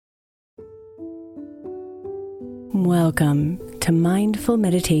Welcome to Mindful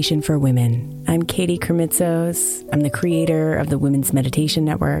Meditation for Women. I'm Katie Kermitzos. I'm the creator of the Women's Meditation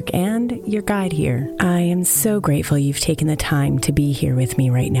Network and your guide here. I am so grateful you've taken the time to be here with me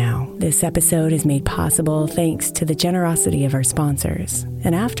right now. This episode is made possible thanks to the generosity of our sponsors.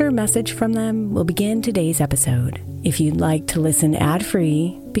 And after a message from them, we'll begin today's episode. If you'd like to listen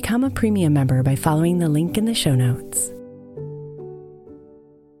ad-free, become a premium member by following the link in the show notes.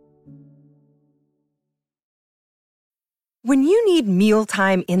 When you need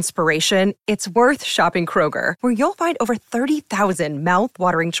mealtime inspiration, it's worth shopping Kroger, where you'll find over 30,000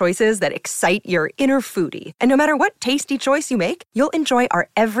 mouth-watering choices that excite your inner foodie. And no matter what tasty choice you make, you'll enjoy our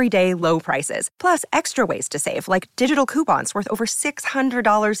everyday low prices, plus extra ways to save, like digital coupons worth over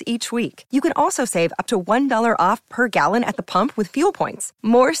 $600 each week. You can also save up to $1 off per gallon at the pump with fuel points.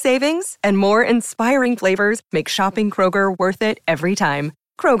 More savings and more inspiring flavors make shopping Kroger worth it every time.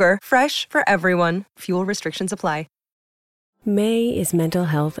 Kroger, fresh for everyone. Fuel restrictions apply. May is Mental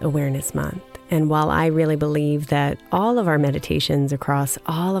Health Awareness Month, and while I really believe that all of our meditations across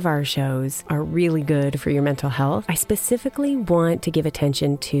all of our shows are really good for your mental health, I specifically want to give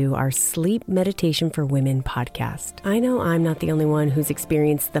attention to our Sleep Meditation for Women podcast. I know I'm not the only one who's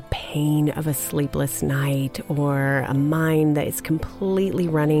experienced the pain of a sleepless night or a mind that is completely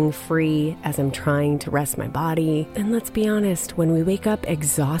running free as I'm trying to rest my body. And let's be honest, when we wake up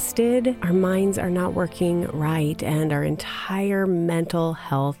exhausted, our minds are not working right and our entire mental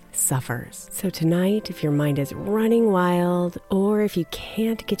health suffers. So tonight, if your mind is running wild or if you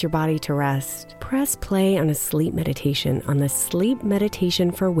can't get your body to rest, press play on a sleep meditation on the Sleep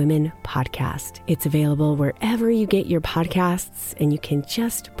Meditation for Women podcast. It's available wherever you get your podcasts, and you can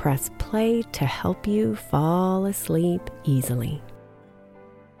just press play to help you fall asleep easily.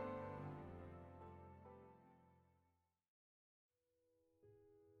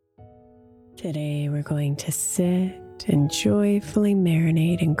 Today, we're going to sit and joyfully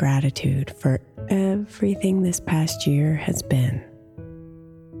marinate in gratitude for everything this past year has been.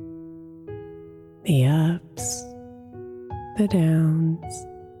 The ups, the downs,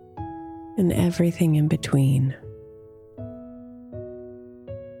 and everything in between.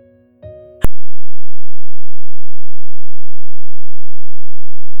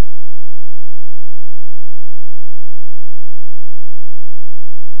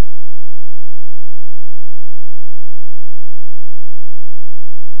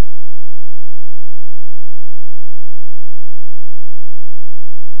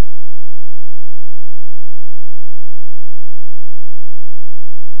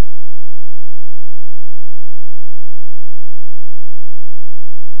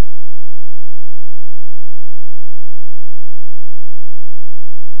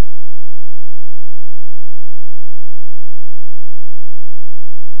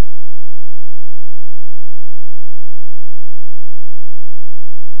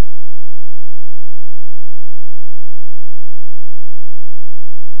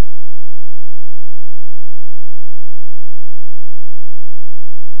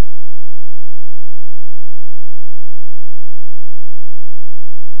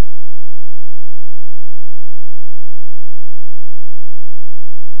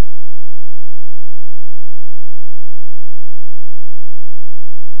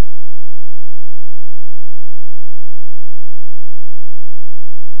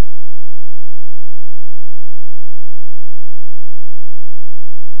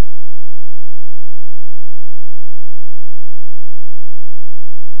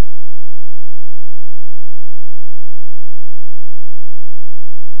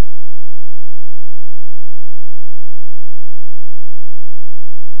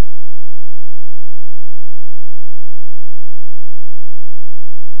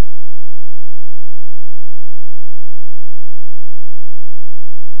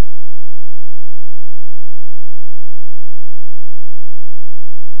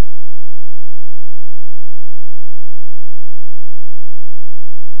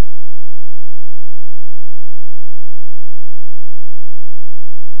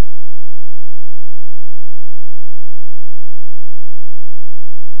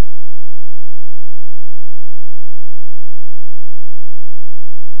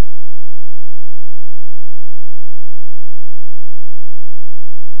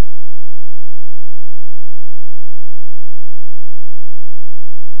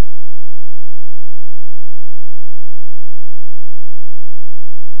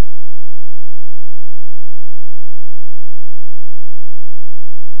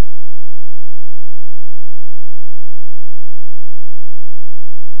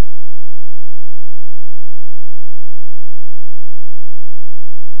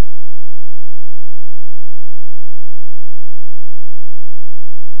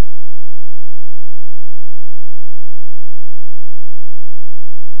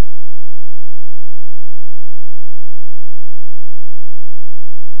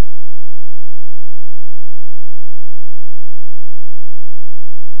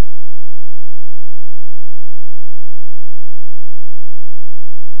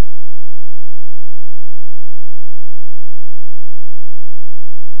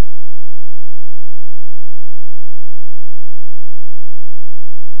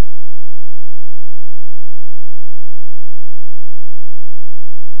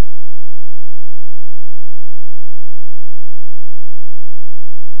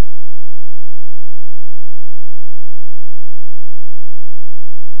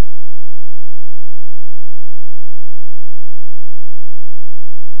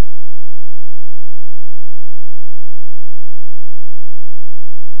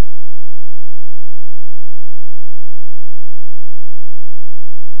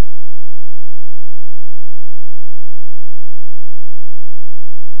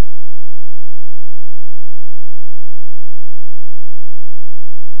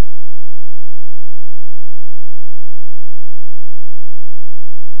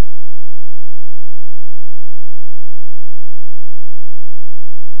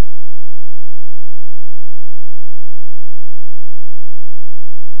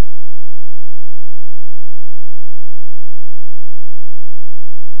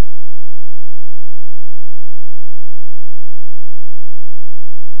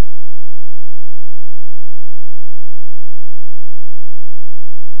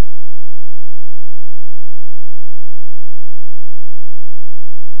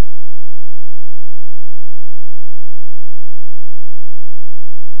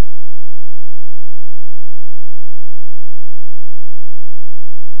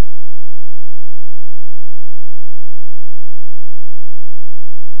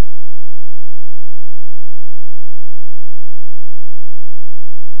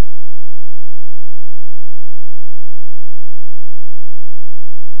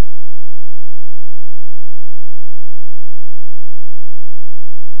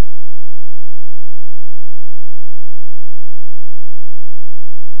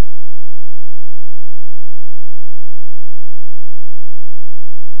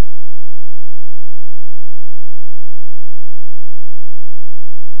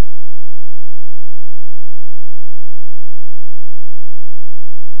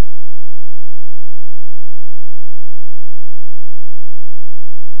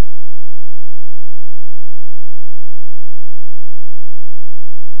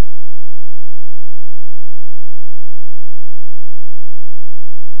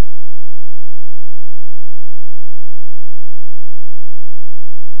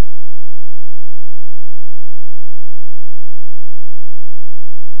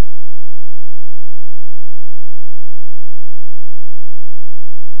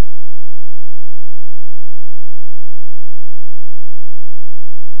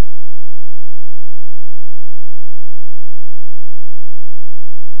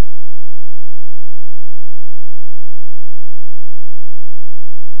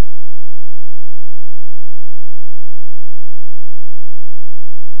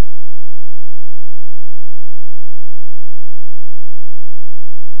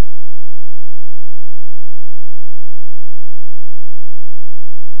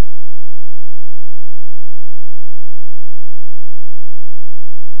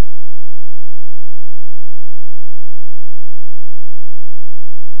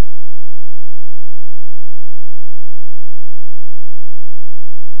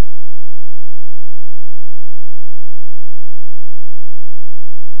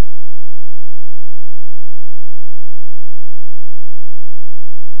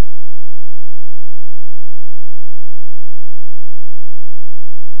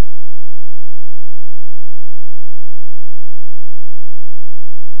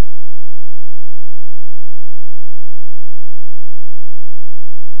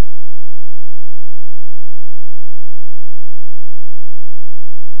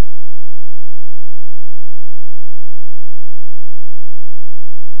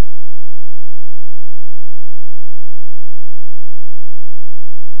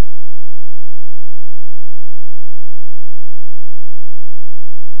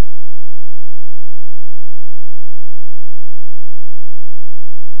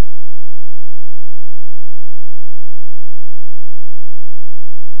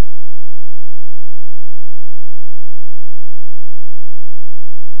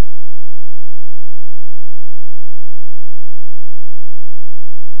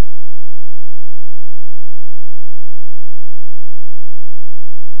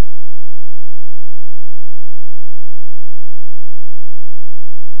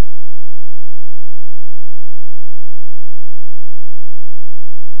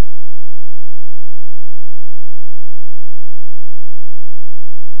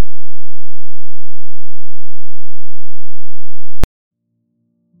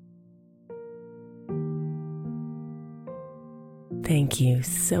 Thank you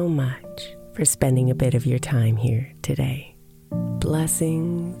so much for spending a bit of your time here today.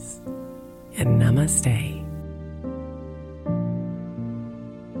 Blessings and namaste.